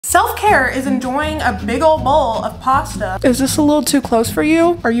Self-care is enjoying a big old bowl of pasta. Is this a little too close for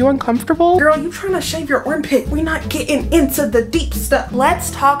you? Are you uncomfortable? Girl, you trying to shave your armpit. We're not getting into the deep stuff.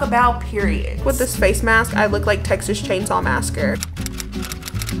 Let's talk about periods. With this face mask, I look like Texas Chainsaw Massacre.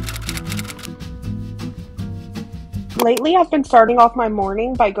 Lately, I've been starting off my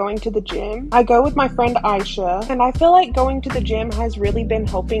morning by going to the gym. I go with my friend Aisha, and I feel like going to the gym has really been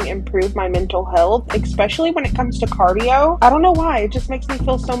helping improve my mental health, especially when it comes to cardio. I don't know why, it just makes me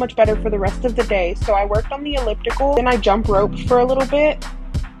feel so much better for the rest of the day. So I worked on the elliptical, then I jump rope for a little bit.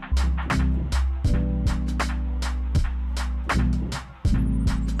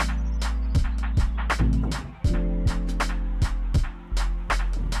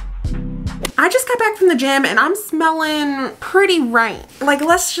 I just got back from the gym and I'm smelling pretty rank. Like,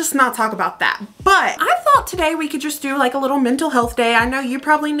 let's just not talk about that. But I thought today we could just do like a little mental health day. I know you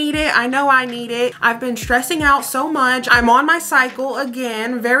probably need it. I know I need it. I've been stressing out so much. I'm on my cycle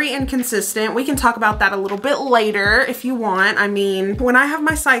again, very inconsistent. We can talk about that a little bit later if you want. I mean, when I have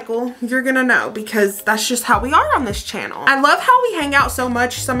my cycle, you're gonna know because that's just how we are on this channel. I love how we hang out so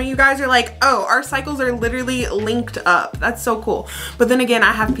much. Some of you guys are like, oh, our cycles are literally linked up. That's so cool. But then again,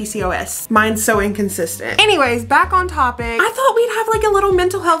 I have PCOS. Mine's so inconsistent. Anyways, back on topic. I thought we'd have like a little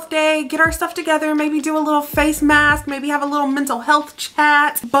mental health day, get our stuff together, maybe do a little face mask, maybe have a little mental health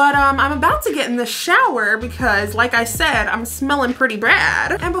chat. But I'm about to get in the shower because like I said, I'm smelling pretty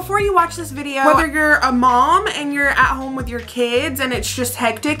bad. And before you watch this video, whether you're a mom and you're at home with your kids and it's just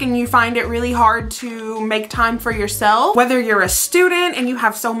hectic and you find it really hard to make time for yourself, whether you're a student and you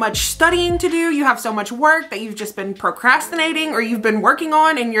have so much studying to do, you have so much work that you've just been procrastinating or you've been working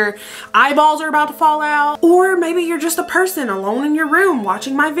on and your eyeballs are about to fall out, or maybe you're just a person alone in your room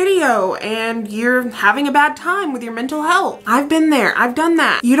watching my video and you're having a bad time with your mental health. I've been there, I've done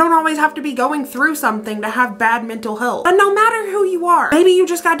that. You don't always have to be going through something to have bad mental health. But no matter who you are, maybe you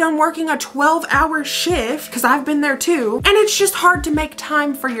just got done working a 12-hour shift, because I've been there too, and it's just hard to make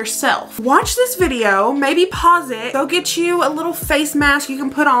time for yourself. Watch this video, maybe pause it, go get you a little face mask you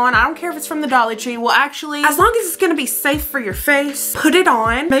can put on. I don't care if it's from the Dollar Tree. Well, actually, as long as it's gonna be safe for your face, put it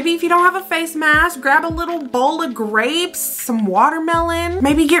on. Maybe if you don't have a face mask, grab a little bowl of grapes, some watermelon,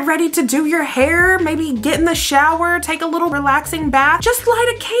 maybe get ready to do your hair, maybe get in the shower, take a little relaxing bath, just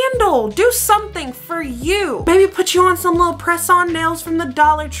light a candle, do something for you. Maybe put you on some little press-on nails from the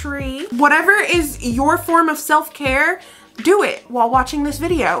Dollar Tree. Whatever is your form of self-care, do it while watching this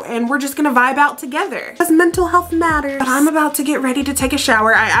video and we're just gonna vibe out together because mental health matters. But I'm about to get ready to take a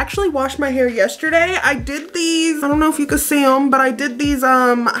shower. I actually washed my hair yesterday. I did these, I don't know if you could see them, but I did these,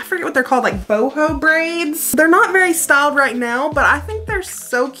 I forget what they're called, like boho braids. They're not very styled right now, but I think they're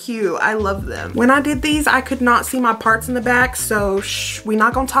so cute. I love them. When I did these, I could not see my parts in the back, so shh, we're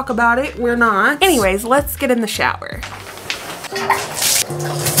not gonna talk about it. We're not. Anyways, let's get in the shower.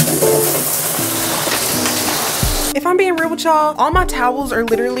 If I'm being real with y'all, all my towels are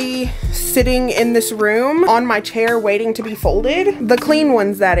literally sitting in this room on my chair waiting to be folded. The clean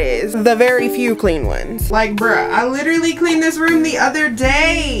ones, that is. The very few clean ones. Like, bruh, I literally cleaned this room the other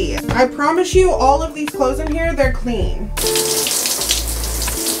day. I promise you, all of these clothes in here, they're clean.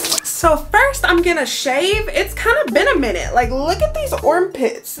 So first I'm gonna shave. It's kind of been a minute. Like, look at these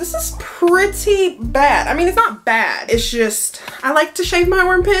armpits. This is pretty bad. I mean, it's not bad. It's just, I like to shave my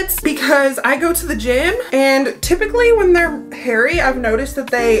armpits because I go to the gym and typically when they're hairy, I've noticed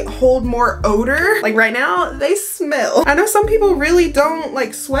that they hold more odor. Like right now, they smell. I know some people really don't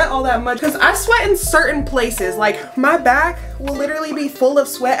like sweat all that much because I sweat in certain places. Like my back will literally be full of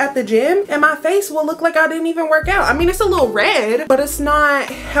sweat at the gym and my face will look like I didn't even work out. I mean, it's a little red, but it's not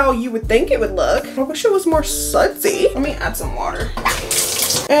how you would think it would look. I wish it was more sudsy. Let me add some water.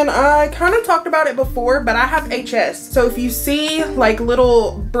 And I kind of talked about it before, but I have HS. So if you see like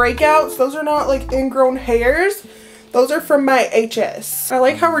little breakouts, those are not like ingrown hairs. Those are from my HS. I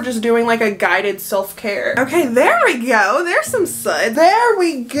like how we're just doing like a guided self-care. Okay, there we go. There's some suds. There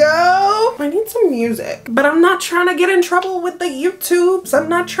we go. I need some music, but I'm not trying to get in trouble with the YouTubes. I'm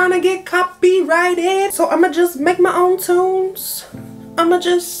not trying to get copyrighted. So I'ma just make my own tunes. I'ma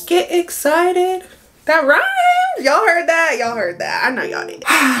just get excited. That rhymes. Y'all heard that? Y'all heard that. I know y'all did.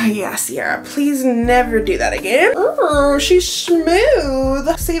 Yeah, Sierra, please never do that again. Oh, she's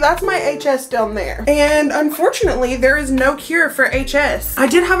smooth. See, that's my HS down there. And unfortunately, there is no cure for HS. I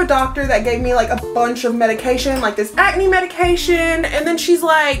did have a doctor that gave me like a bunch of medication, like this acne medication. And then she's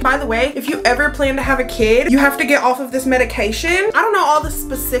like, by the way, if you ever plan to have a kid, you have to get off of this medication. I don't know all the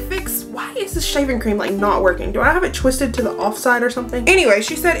specifics. Why is this this shaving cream like not working? Do I have it twisted to the offside or something? Anyway,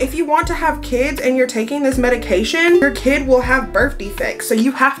 she said if you want to have kids and you're taking this medication, your kid will have birth defects. So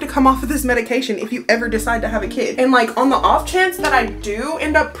you have to come off of this medication if you ever decide to have a kid. And like on the off chance that I do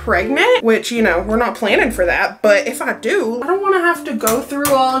end up pregnant, which, you know, we're not planning for that, but if I do, I don't want to have to go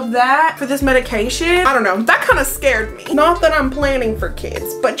through all of that for this medication. I don't know, that kind of scared me. Not that I'm planning for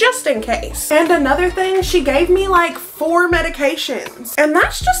kids, but just in case. And another thing, she gave me like 4 medications, and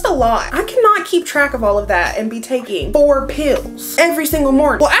that's just a lot. I cannot keep track of all of that and be taking 4 pills every single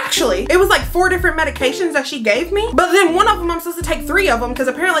morning. Well, actually, it was like 4 different medications that she gave me, but then one of them I'm supposed to take 3 of them because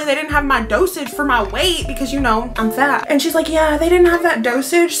apparently they didn't have my dosage for my weight because, you know, I'm fat. And she's like, yeah, they didn't have that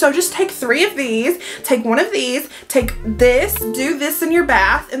dosage, so just take 3 of these, take 1 of these, take this, do this in your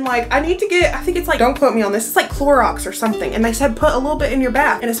bath, and like I need to get, I think it's like, don't quote me on this, it's like Clorox or something, and they said put a little bit in your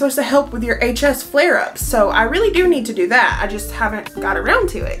bath and it's supposed to help with your HS flare-ups. So I really do need to do that. I just haven't got around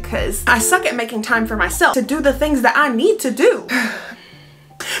to it because I suck at making time for myself to do the things that I need to do.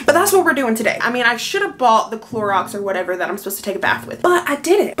 But that's what we're doing today. I mean, I should have bought the Clorox or whatever that I'm supposed to take a bath with, but I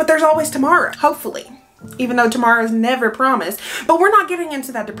didn't. But there's always tomorrow, hopefully. Even though tomorrow is never promised. But we're not getting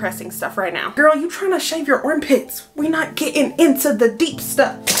into that depressing stuff right now. Girl, you trying to shave your armpits. We're not getting into the deep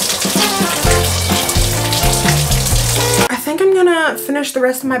stuff. I think I'm gonna finish the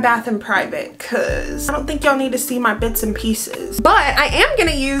rest of my bath in private because I don't think y'all need to see my bits and pieces. But I am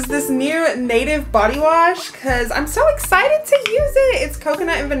gonna use this new Native body wash because I'm so excited to use it. It's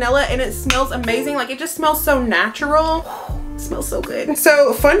coconut and vanilla and it smells amazing. Like, it just smells so natural. Smells so good.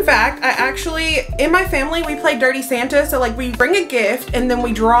 So fun fact, I actually, in my family, we play Dirty Santa. So like we bring a gift and then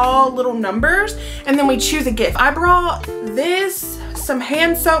we draw little numbers and then we choose a gift. I brought this, some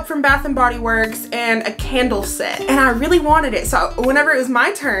hand soap from Bath and Body Works, and a candle set, and I really wanted it. So whenever it was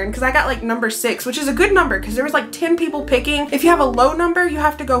my turn, because I got like number 6, which is a good number because there was like 10 people picking. If you have a low number, you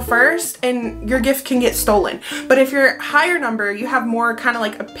have to go first and your gift can get stolen. But if you're higher number, you have more kind of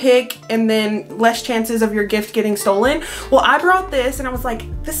like a pick and then less chances of your gift getting stolen. Well, I brought this and I was like,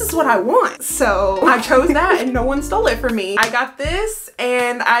 this is what I want. So I chose that and no one stole it from me. I got this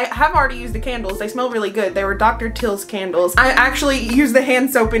and I have already used the candles. They smell really good. They were Dr. Till's candles. I actually use the hand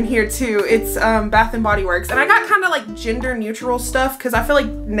soap in here too. It's Bath and Body Works, and I got kind of like gender neutral stuff because I feel like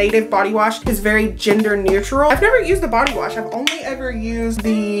Native body wash is very gender neutral. I've never used the body wash. I've only ever used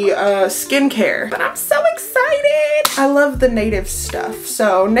the skincare, but I'm so excited. I love the Native stuff.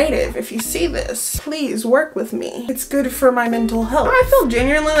 So Native, if you see this, please work with me. It's good for my mental health. I feel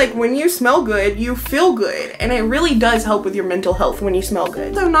genuinely like when you smell good, you feel good, and it really does help with your mental health when you smell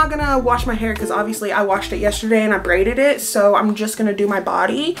good. So I'm not gonna wash my hair because obviously I washed it yesterday and I braided it, so I'm just gonna do my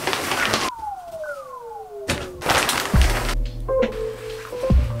body.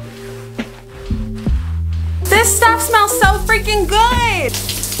 This stuff smells so freaking good.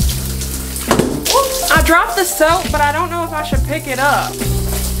 Oops. I dropped the soap, but I don't know if I should pick it up.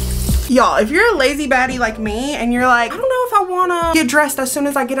 Y'all, if you're a lazy baddie like me and you're like, I don't know if I wanna get dressed as soon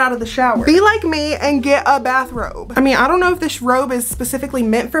as I get out of the shower, be like me and get a bathrobe. I mean, I don't know if this robe is specifically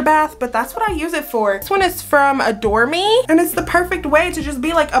meant for bath, but that's what I use it for. This one is from Adore Me, and it's the perfect way to just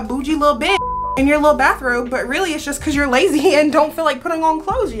be like a bougie little bitch in your little bathrobe, but really it's just because you're lazy and don't feel like putting on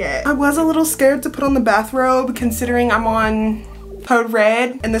clothes yet. I was a little scared to put on the bathrobe considering I'm on Code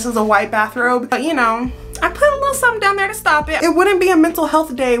Red and this is a white bathrobe, but you know, I put a little something down there to stop it. It wouldn't be a mental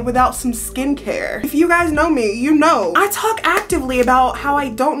health day without some skincare. If you guys know me, you know I talk actively about how I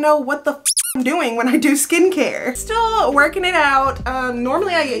don't know what the I'm doing when I do skincare. Still working it out.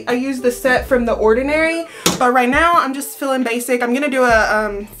 Normally I use the set from The Ordinary, but right now I'm just feeling basic. I'm gonna do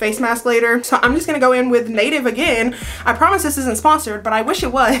a face mask later, so I'm just gonna go in with Native again. I promise this isn't sponsored, but I wish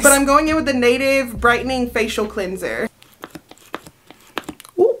it was. But I'm going in with the Native Brightening Facial Cleanser.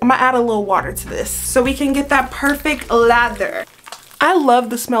 Ooh, I'm gonna add a little water to this so we can get that perfect lather. I love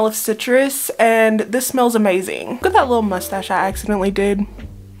the smell of citrus, and this smells amazing. Look at that little mustache I accidentally did.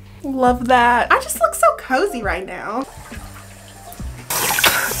 Love that. I just look so cozy right now.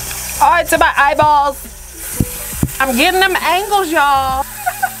 Oh, it's in my eyeballs. I'm getting them angles, y'all.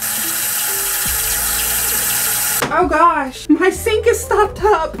 Oh gosh, my sink is stopped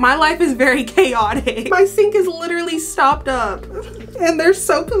up. My life is very chaotic. My sink is literally stopped up and there's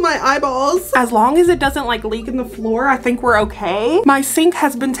soap in my eyeballs. As long as it doesn't like leak in the floor, I think we're okay. My sink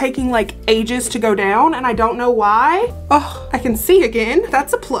has been taking like ages to go down and I don't know why. Oh, I can see again.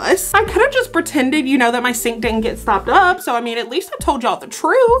 That's a plus. I could have just pretended, you know, that my sink didn't get stopped up. So I mean, at least I told y'all the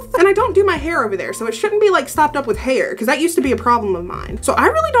truth. And I don't do my hair over there, so it shouldn't be like stopped up with hair because that used to be a problem of mine. So I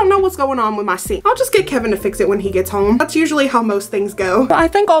really don't know what's going on with my sink. I'll just get Kevin to fix it when he gets home. That's usually how most things go. But I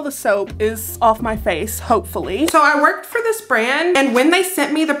think all the soap is off my face, hopefully. So I worked for this brand And when they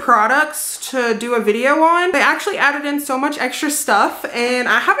sent me the products to do a video on, they actually added in so much extra stuff and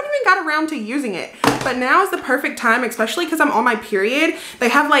I haven't even got around to using it. But now is the perfect time, especially because I'm on my period. They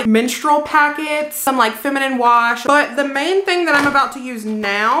have like menstrual packets, some like feminine wash. But the main thing that I'm about to use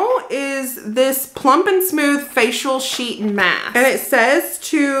now is this Plump and Smooth facial sheet mask. And it says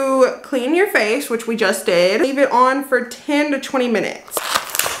to clean your face, which we just did. Leave it on for 10 to 20 minutes.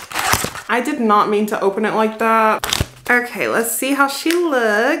 I did not mean to open it like that. Okay, let's see how she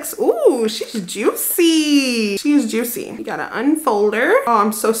looks. Ooh, she's juicy. She's juicy. You gotta unfold her. Oh,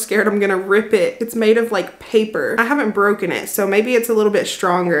 I'm so scared I'm gonna rip it. It's made of like paper. I haven't broken it, so maybe it's a little bit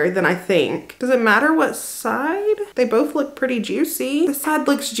stronger than I think. Does it matter what side? They both look pretty juicy. This side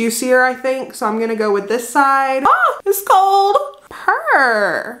looks juicier, I think, so I'm gonna go with this side. Oh, it's cold.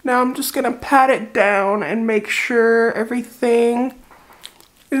 Purr. Now I'm just gonna pat it down and make sure everything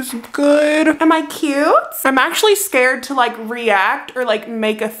is good. Am I cute? I'm actually scared to like react or like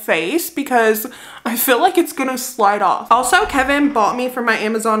make a face because I feel like it's gonna slide off. Also, Kevin bought me from my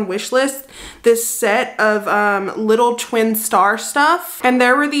Amazon wish list this set of little twin star stuff. And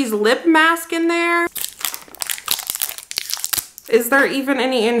there were these lip masks in there. Is there even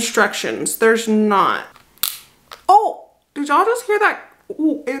any instructions? There's not. Oh, did y'all just hear that?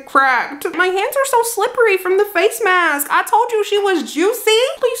 Ooh, it cracked. My hands are so slippery from the face mask. I told you she was juicy.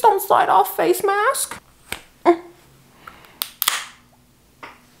 Please don't slide off, face mask.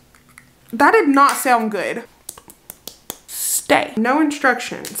 That did not sound good. Stay. No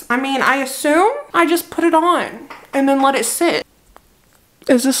instructions. I mean, I assume I just put it on and then let it sit.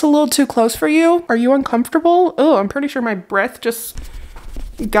 Is this a little too close for you? Are you uncomfortable? Oh, I'm pretty sure my breath just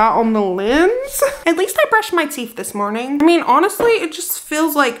got on the lens. At least I brushed my teeth this morning. I mean, honestly, it just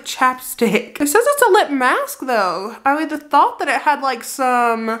feels like chapstick. It says it's a lip mask though. I would have thought that it had like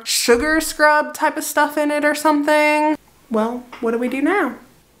some sugar scrub type of stuff in it or something. Well, what do we do now?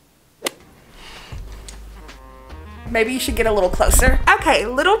 Maybe you should get a little closer. Okay,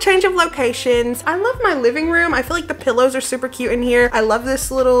 little change of locations. I love my living room. I feel like the pillows are super cute in here. I love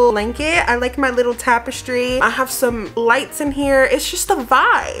this little blanket. I like my little tapestry. I have some lights in here. It's just a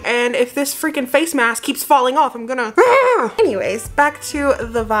vibe. And if this freaking face mask keeps falling off, I'm gonna... Anyways, back to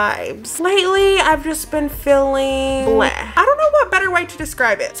the vibes. Lately, I've just been feeling bleh. I don't know what better way to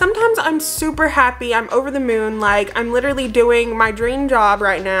describe it. Sometimes I'm super happy. I'm over the moon. Like, I'm literally doing my dream job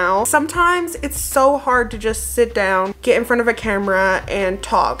right now. Sometimes it's so hard to just sit down, get in front of a camera and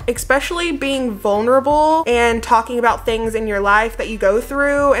talk, especially being vulnerable and talking about things in your life that you go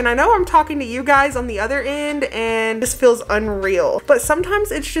through. And I know I'm talking to you guys on the other end and this feels unreal, but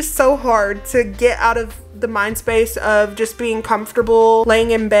sometimes it's just so hard to get out of the mind space of just being comfortable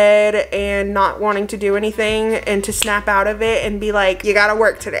laying in bed and not wanting to do anything, and to snap out of it and be like, you gotta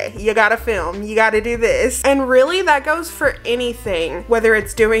work today, you gotta film, you gotta do this. And really that goes for anything, whether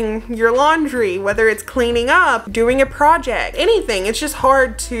it's doing your laundry, whether it's cleaning up, doing a project, anything. It's just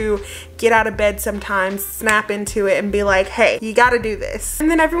hard to get out of bed sometimes, snap into it and be like, hey, you gotta do this.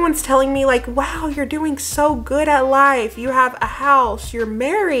 And then everyone's telling me like, wow, you're doing so good at life. You have a house, you're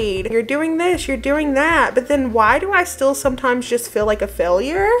married, you're doing this, you're doing that. But then why do I still sometimes just feel like a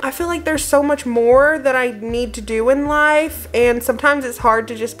failure? I feel like there's so much more that I need to do in life. And sometimes it's hard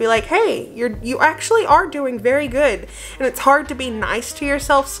to just be like, hey, you actually are doing very good. And it's hard to be nice to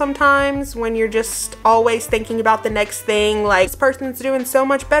yourself sometimes when you're just always thinking about the next thing. Like, this person's doing so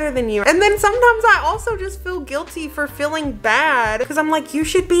much better than you. And then sometimes I also just feel guilty for feeling bad because I'm like, you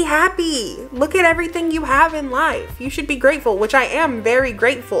should be happy. Look at everything you have in life. You should be grateful, which I am very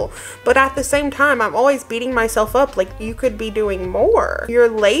grateful. But at the same time, I'm always beating myself up like, you could be doing more. You're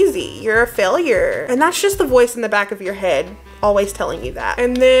lazy. You're a failure. And that's just the voice in the back of your head always telling you that.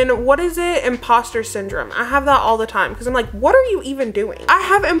 And then what is it? Imposter syndrome. I have that all the time because I'm like, what are you even doing? I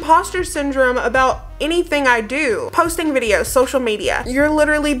have imposter syndrome about anything I do. Posting videos, social media. You're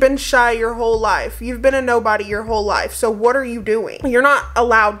literally been shy your whole life. You've been a nobody your whole life. So what are you doing? You're not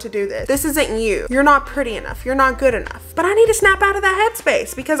allowed to do this. This isn't you. You're not pretty enough. You're not good enough. But I need to snap out of that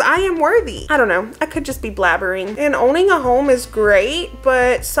headspace because I am worthy. I don't know. I could just be blabbering. And owning a home is great,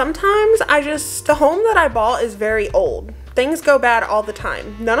 but sometimes the home that I bought is very old. Things go bad all the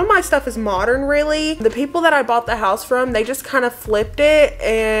time. None of my stuff is modern really. The people that I bought the house from, they just kind of flipped it,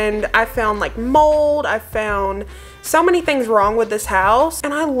 and I found like mold. I found so many things wrong with this house,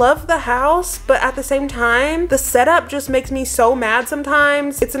 and I love the house, but at the same time, the setup just makes me so mad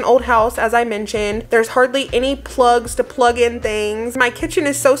sometimes. It's an old house, as I mentioned. There's hardly any plugs to plug in things. My kitchen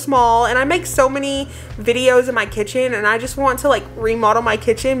is so small, and I make so many videos in my kitchen, and I just want to like remodel my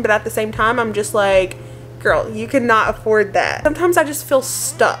kitchen, but at the same time, I'm just like, girl, you cannot afford that. Sometimes I just feel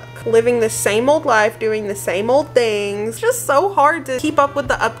stuck. living the same old life, doing the same old things. It's just so hard to keep up with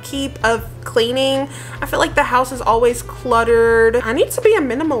the upkeep of cleaning. I feel like the house is always cluttered. I need to be a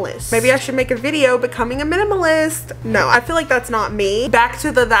minimalist. Maybe I should make a video becoming a minimalist. No, I feel like that's not me. Back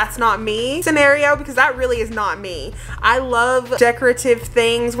to the that's not me scenario, because that really is not me. I love decorative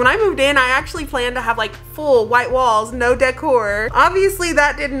things. When I moved in, I actually planned to have like full white walls, no decor. Obviously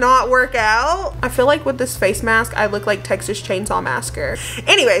that did not work out. I feel like with this face mask, I look like Texas Chainsaw Massacre.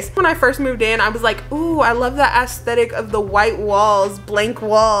 Anyways, when I first moved in, I was like, ooh, I love the aesthetic of the white walls, blank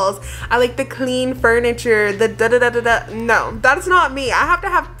walls. I like the clean furniture, the da-da-da-da-da. No, that's not me. I have to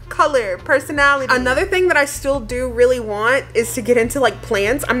have color, personality. Another thing that I still do really want is to get into like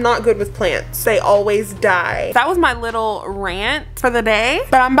plants. I'm not good with plants. They always die. That was my little rant for the day,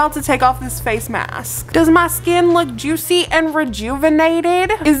 but I'm about to take off this face mask. Does my skin look juicy and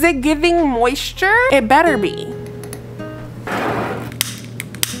rejuvenated? Is it giving moisture? It better be.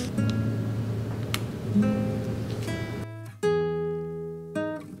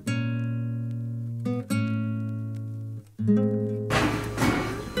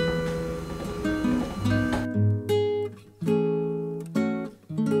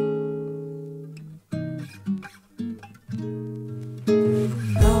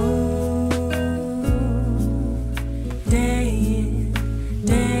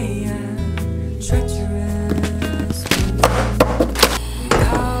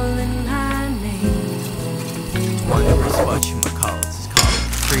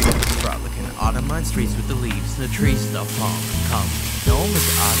 Streets with the leaves and the trees still palm come. No one was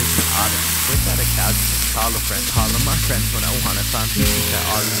odd as an autumn. Without a couch, just call a friend. Call them my friends when I wanna find pieces that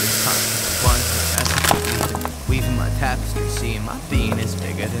all of this time. One success, weaving my tapestry, seeing my being is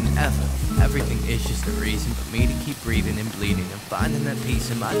bigger than ever. Everything is just a reason for me to keep breathing and bleeding and finding that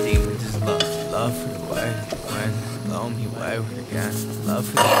peace in my demons is love. Love for the way when blow me wayward again. Love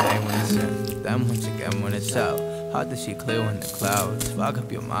for the day when it's in, then once again when it's out. Hard to see clear in the clouds. Fog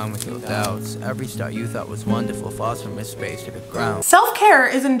up your mind with your doubts. Every star you thought was wonderful falls from its space to the ground. Self-care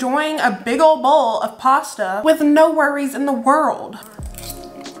is enjoying a big old bowl of pasta with no worries in the world.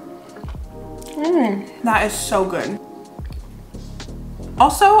 That is so good.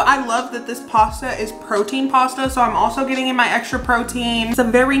 Also, I love that this pasta is protein pasta, so I'm also getting in my extra protein. It's a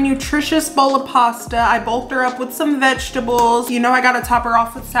very nutritious bowl of pasta. I bulked her up with some vegetables. You know I gotta top her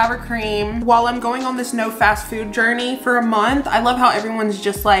off with sour cream. While I'm going on this no fast food journey for a month, I love how everyone's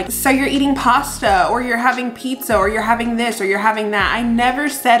just like, so you're eating pasta, or you're having pizza, or you're having this, or you're having that. I never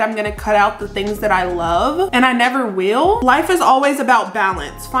said I'm gonna cut out the things that I love, and I never will. Life is always about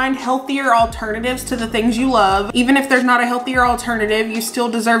balance. Find healthier alternatives to the things you love. Even if there's not a healthier alternative, you still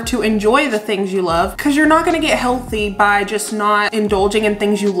deserve to enjoy the things you love, because you're not going to get healthy by just not indulging in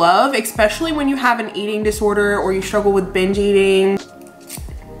things you love, especially when you have an eating disorder or you struggle with binge eating.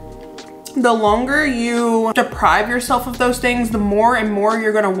 The longer you deprive yourself of those things, the more and more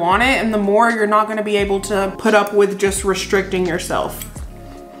you're going to want it, and the more you're not going to be able to put up with just restricting yourself.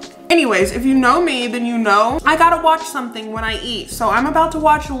 Anyways, if you know me, then you know I gotta watch something when I eat. So I'm about to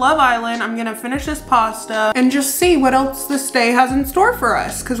watch Love Island. I'm gonna finish this pasta and just see what else this day has in store for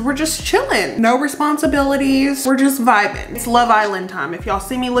us, because we're just chilling. No responsibilities, we're just vibing. It's Love Island time. If y'all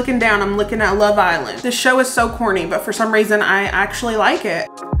see me looking down, I'm looking at Love Island. This show is so corny, but for some reason I actually like it.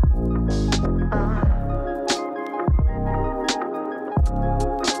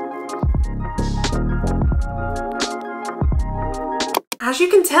 As you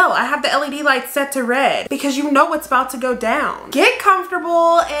can tell, I have the LED light set to red because you know what's about to go down. Get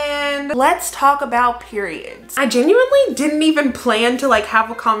comfortable and let's talk about periods. I genuinely didn't even plan to like have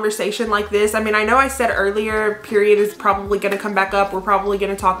a conversation like this. I mean, I know I said earlier, period is probably gonna come back up. We're probably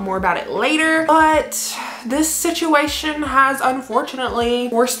gonna talk more about it later, but this situation has unfortunately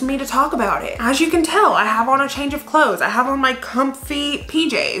forced me to talk about it. As you can tell, I have on a change of clothes. I have on my comfy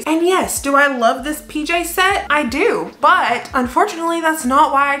PJs. And yes, do I love this PJ set? I do, but unfortunately that's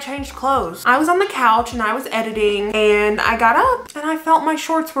not why I changed clothes. I was on the couch and I was editing and I got up and I felt my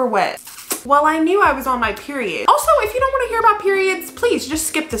shorts were wet. Well, I knew I was on my period. Also, if you don't want to hear about periods, please just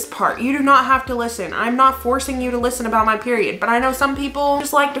skip this part. You do not have to listen. I'm not forcing you to listen about my period, but I know some people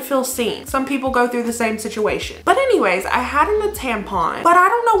just like to feel seen. Some people go through the same situation. But anyways, I had in a tampon, but I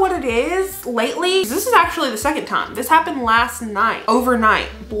don't know what it is lately. This is actually the second time. This happened last night, overnight,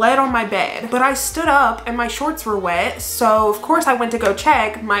 bled on my bed. But I stood up and my shorts were wet, so of course I went to go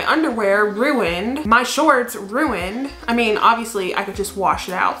check. My underwear ruined, my shorts ruined. I mean, obviously I could just wash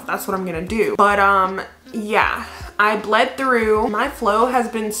it out. That's what I'm gonna do. But yeah, I bled through. My flow has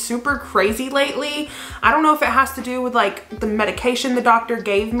been super crazy lately. I don't know if it has to do with like the medication the doctor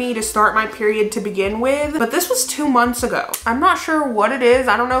gave me to start my period to begin with, but this was 2 months ago. I'm not sure what it is.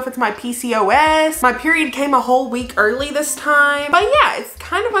 I don't know if it's my PCOS. My period came a whole week early this time, but yeah, it's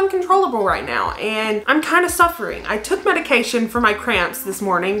kind of uncontrollable right now and I'm kind of suffering. I took medication for my cramps this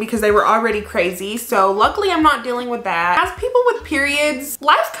morning because they were already crazy, so luckily I'm not dealing with that. As people with periods,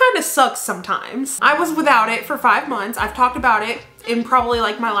 life kind of sucks sometimes. I was without it for 5 months. I've talked about it in probably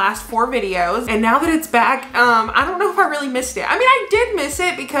like my last 4 videos, and now that it's back, I don't know if I really missed it. I mean, I did miss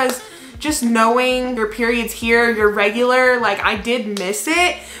it because just knowing your period's here, you're regular, like I did miss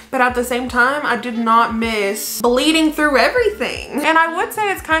it, but at the same time, I did not miss bleeding through everything. And I would say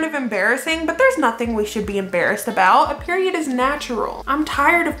it's kind of embarrassing, but there's nothing we should be embarrassed about. A period is natural. I'm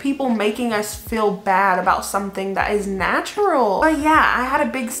tired of people making us feel bad about something that is natural. But yeah, I had a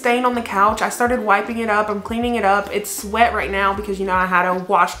big stain on the couch. I started wiping it up. I'm cleaning it up. It's wet right now because, you know, I had a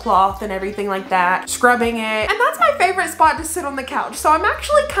washcloth and everything like that, scrubbing it. And that's my favorite spot to sit on the couch. So I'm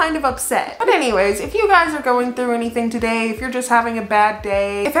actually kind of upset. But anyways, if you guys are going through anything today, if you're just having a bad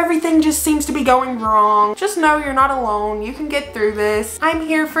day, if everything just seems to be going wrong, just know you're not alone. You can get through this. I'm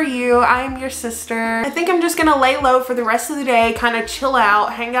here for you. I am your sister. I think I'm just gonna lay low for the rest of the day, kind of chill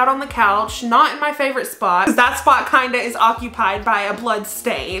out, hang out on the couch, not in my favorite spot, because that spot kind of is occupied by a blood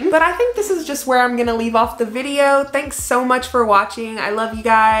stain. But I think this is just where I'm gonna leave off the video. Thanks so much for watching. I love you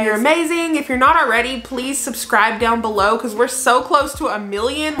guys. You're amazing. If you're not already, please subscribe down below because we're so close to 1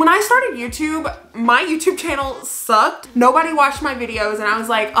 million. When I started YouTube, my YouTube channel sucked. Nobody watched my videos and I was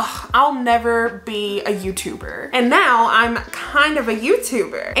like, oh, I'll never be a YouTuber. And now I'm kind of a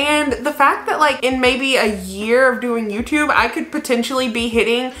YouTuber. And the fact that like in maybe a year of doing YouTube, I could potentially be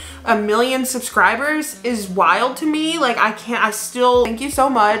hitting 1 million subscribers is wild to me. Like I still thank you so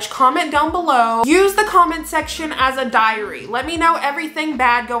much. Comment down below. Use the comment section as a diary. Let me know everything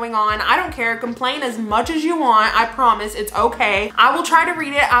bad going on. I don't care. Complain as much as you want. I promise it's okay. I will try to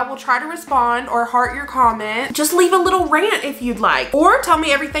read it. I will try to respond or heart your comment. Just leave a little rant if you'd like, or tell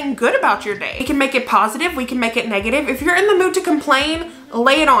me everything good about your day. We can make it positive. We can make it negative. If you're in the mood to complain,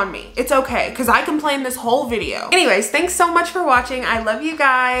 lay it on me. It's okay, because I complained this whole video. Anyways, thanks so much for watching. I love you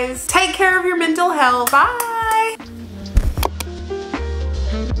guys. Take care of your mental health. Bye.